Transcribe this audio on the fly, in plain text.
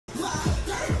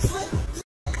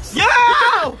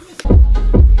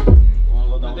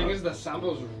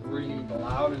combo's really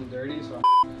loud and dirty, so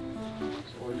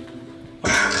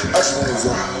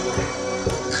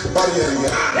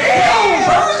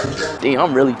Damn,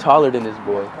 I'm really taller than this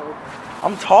boy.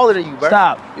 I'm taller than you, bro.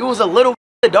 Stop. You was a little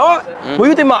dog. Where do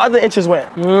you think my other inches went?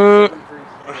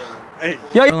 Hey.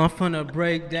 Yo, I'm finna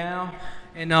break down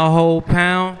in a whole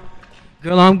pound.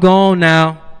 Girl, I'm gone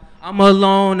now. I'm a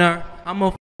loner. I'm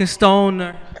a fucking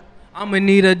stoner. I'ma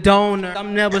need a donor.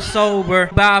 I'm never sober.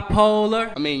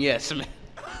 Bipolar. I mean, yes, man.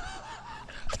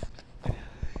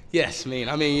 Yes, man.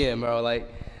 I mean, yeah, bro.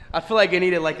 Like, I feel like I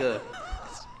needed like a.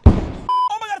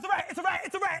 Oh my God, it's a rat! It's a rat!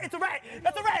 It's a rat! It's a rat!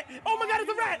 That's a rat! Oh my God,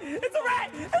 it's a rat! It's a rat!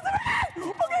 It's a rat!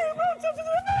 Okay, bro,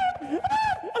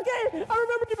 okay, I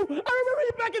remember you. I remember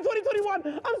you back in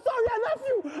 2021. I'm sorry I left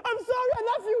you. I'm sorry I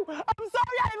left you. I'm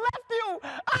sorry I left you.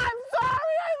 I'm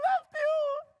sorry I left you.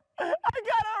 I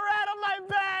got a rat on my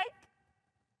back.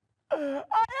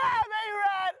 I have a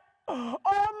rat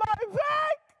on my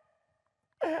back.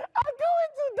 I'm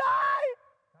going to die.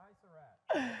 It's a rat.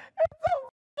 It's a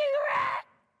fucking rat.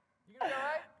 You gonna be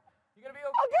alright? You gonna be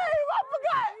okay? Okay, I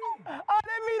forgot. I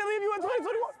didn't mean to leave you in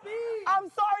 2021. I'm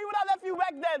sorry when I left you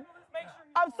back then.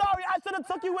 I'm sorry. I should have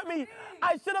took you with me.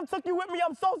 I should have took you with me.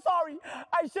 I'm so sorry.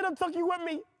 I should have took you with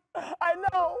me. I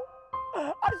know.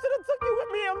 I should have took you with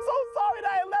me. I'm so sorry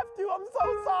that I left you. I'm so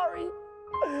sorry.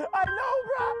 I know,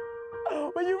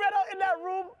 bro. When you ran out in that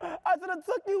room, I should have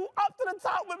took you up to the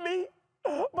top with me.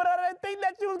 But I didn't think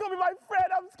that you was gonna be my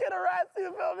friend. I'm scared of rats,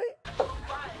 you feel me?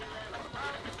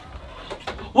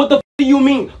 What the f do you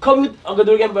mean? Come, I'm gonna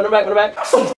do it again. Run back,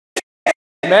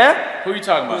 man. Who are you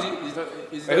talking about?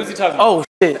 Who's he talking about? Oh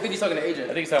shit. I think he's talking to AJ. I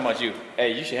think he's talking about you.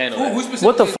 Hey, you should handle that. Who's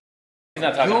what the f? He's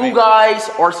not talking to me. You guys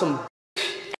are some.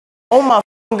 Oh my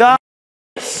god.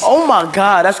 Oh my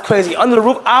god, that's crazy. Under the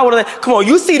roof, I would have. Come on,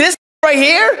 you see this right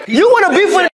here? You wanna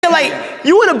beef with it like?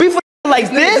 You wanna beef with it like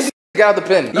this? Got out the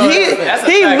pen. No, he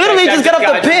literally just got off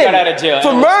the pen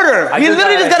for murder. He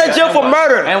literally just got out of jail for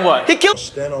murder. And what? He killed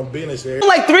Stand on business here.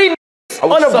 like 3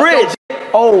 on a bridge.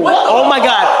 Oh my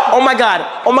god. Oh my god.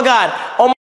 Oh my god. Oh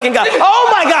my fucking god. Oh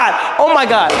my god. Oh my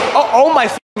god. Oh my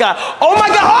fucking god. Oh my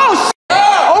god. Oh shit.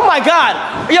 Oh my god.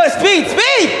 Yo, speed.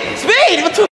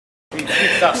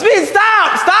 Speed,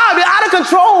 stop. You're out of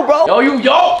control, bro.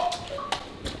 Yo. All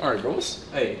right, bro.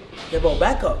 Hey. Yeah, bro,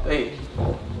 back up. Hey.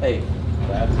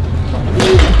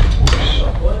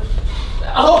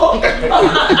 Oh.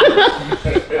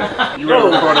 You ready to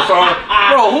record the phone?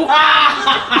 Bro, who?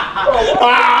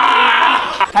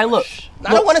 Hey, look. I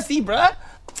don't want to see, bro.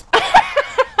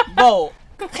 Bro.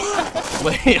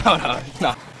 Wait, hold on.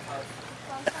 No.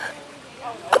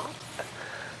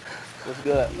 What's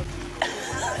good?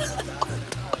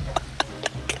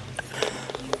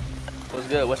 What's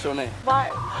good? What's your name? Why?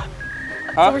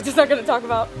 Huh? So we're just not gonna talk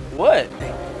about What?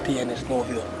 Tienes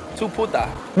novio. Tu puta.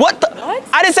 What the? What?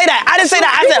 I didn't say that. I said,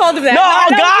 told him that. no, oh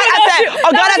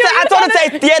God, I told him to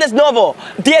say tienes novo.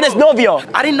 Tienes novio.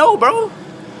 I didn't know, bro.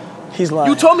 He's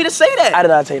lying. You told me to say that. I did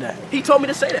not say that. He told me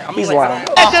to say that. I mean, he's lying.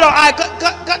 That shit on. All right,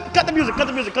 cut the music. Bro,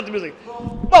 bro,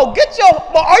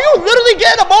 are you literally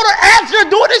getting a motor as you're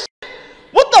doing this shit?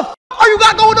 What the f are you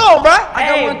got going on, bro? I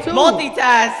got one too.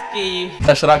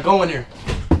 Multitasking. Should I go in here?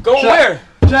 Go where?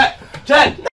 Chat.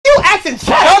 You asking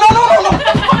chat?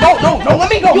 No. Let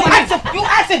me go. You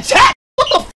asking chat? What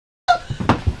the f?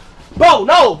 Bro,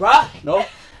 no, bruh. No.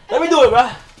 Let me do it,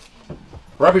 bruh.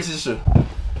 Rock, paper, scissors, shoot.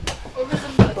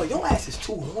 Bro, your ass is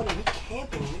too horny. We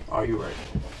camping. Are you right?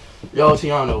 Yo,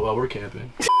 Tiano, we're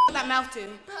camping. What does that mouth do?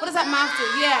 What does that mouth do?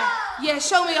 Yeah,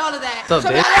 show me all of that. What's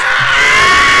up,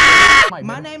 bitch?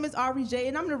 My name is RJ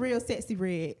and I'm the real sexy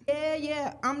red.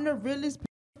 Yeah, I'm the realest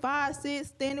 5'6",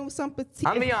 standing with some petite.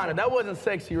 I'm be honest, that wasn't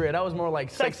sexy red. That was more like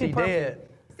sexy dead.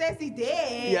 Sexy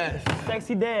dead? Yes.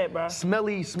 Sexy dead, bro.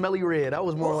 Smelly red. That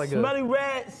was more like smelly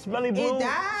red, smelly blue. It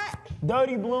died?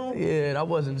 Dirty blue. Yeah, that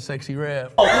wasn't sexy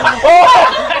red.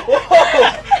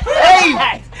 Hey!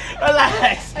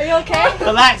 Relax. Are you okay?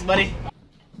 Relax, buddy.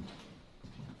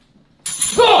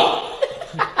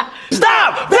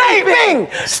 Stop vaping!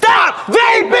 Stop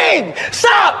vaping!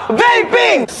 Stop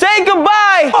vaping! Say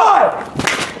goodbye!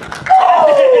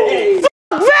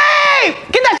 Vape!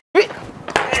 Get that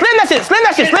shit! Slam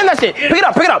that shit! Pick it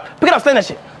up, slam that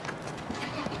shit.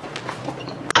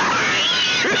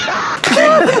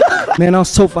 Man, I'm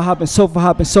sofa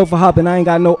hopping. I ain't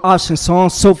got no options, so I'm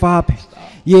sofa hopping.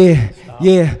 Yeah,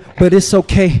 but it's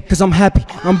okay, cause I'm happy,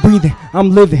 I'm breathing,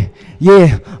 I'm living.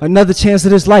 Yeah, another chance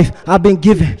of this life I've been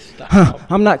given.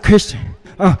 I'm not Christian.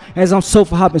 As I'm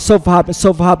sofa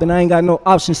hopping, I ain't got no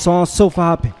options, so I'm sofa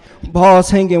hopping. Balls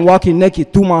hanging, walking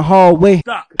naked through my hallway.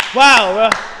 Wow, bro.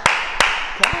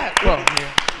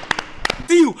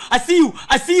 see you. I see you.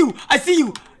 I see you. I see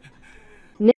you.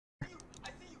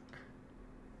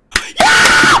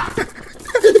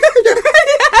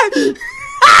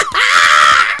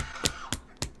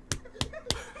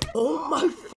 Oh my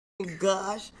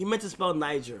gosh. You meant to spell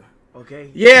Niger,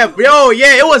 okay? Yeah, yo,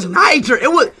 yeah, it was Niger.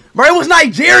 It was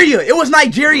Nigeria. It was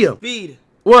Nigeria. Speed.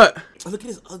 What? Look at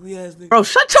this ugly ass thing. Bro,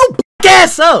 shut your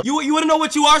ass up. You wanna know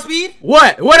what you are, Speed?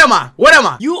 What? What am I? What am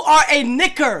I? You are a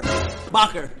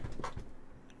knickerbocker.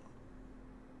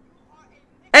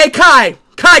 Hey, Kai.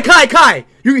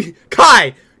 You,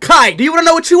 Kai, do you wanna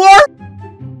know what you are?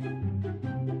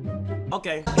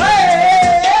 Okay.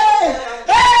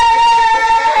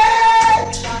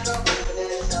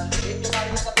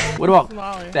 What about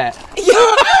that?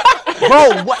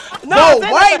 Bro, what? No,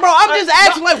 wait, bro. I'm just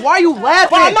asking, like, why are you laughing?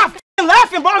 Bro, I'm not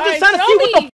laughing, bro. I'm just trying to see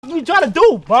what the you trying to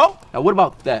do, bro. Now, what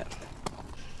about that?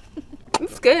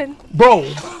 It's good. Bro,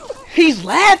 he's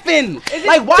laughing.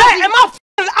 Like, why?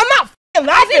 I'm not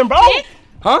laughing, bro. Thick?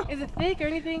 Huh? Is it thick or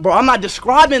anything? Bro, I'm not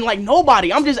describing like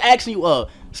nobody. I'm just asking you a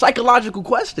psychological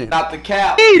question. Not the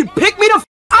cap. Dude, pick me the up.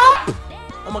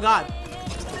 Oh my God.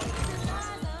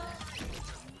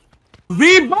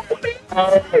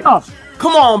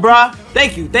 Come on, bro.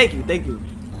 Thank you,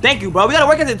 bro. We gotta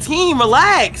work as a team.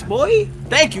 Relax, boy.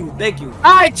 Thank you.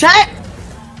 All right, chat.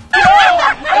 How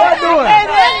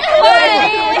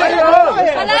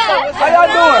y'all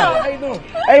doing?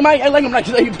 Hey, man, I like him like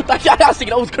you put that y'all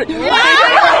singing. That was crazy.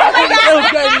 That was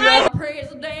crazy, man.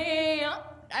 President.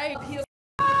 Hey,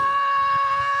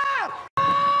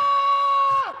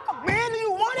 Man, do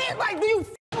you want it? Like, do you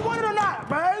want it or not,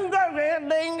 man? You got that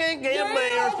ding,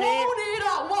 I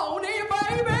want it,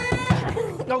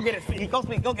 baby. Go get it, Speed.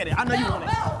 Go get it. I know you want it.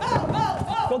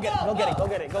 Go get it.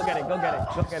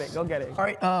 All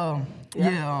right,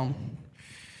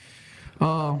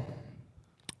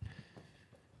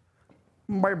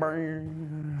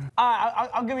 Bye.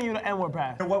 I'm giving you the N-word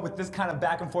pass. You know what? With this kind of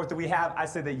back and forth that we have, I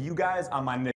say that you guys are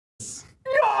my niggas.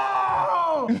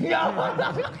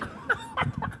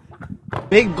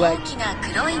 Big black.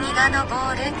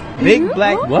 Big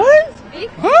black. What?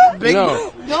 Huh? Big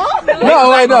No. No,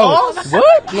 wait, no.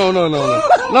 What?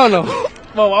 No.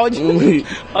 Bro, why would you?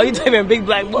 Oh, you taking big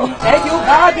black ball? Hey, you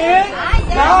goddamn.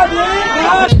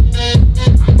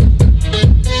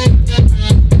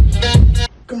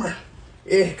 Come here.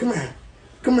 Yeah, come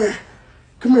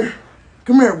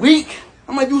here. Weak.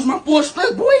 I'm gonna use my full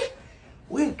strength, boy.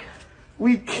 Weak.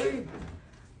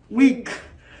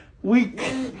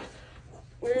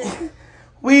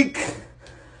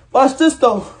 Watch this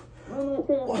though.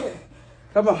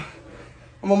 Come on.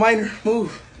 I'm a minor.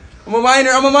 Move. I'm a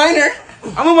minor. I'm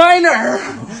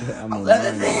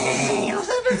 17.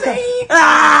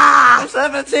 I'm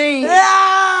 17. You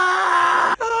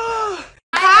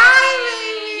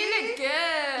look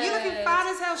good. You looking fine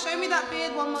as hell. Show me that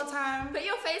beard one more time. Put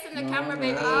your face in the camera,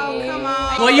 baby. Oh, come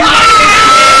on. Well, you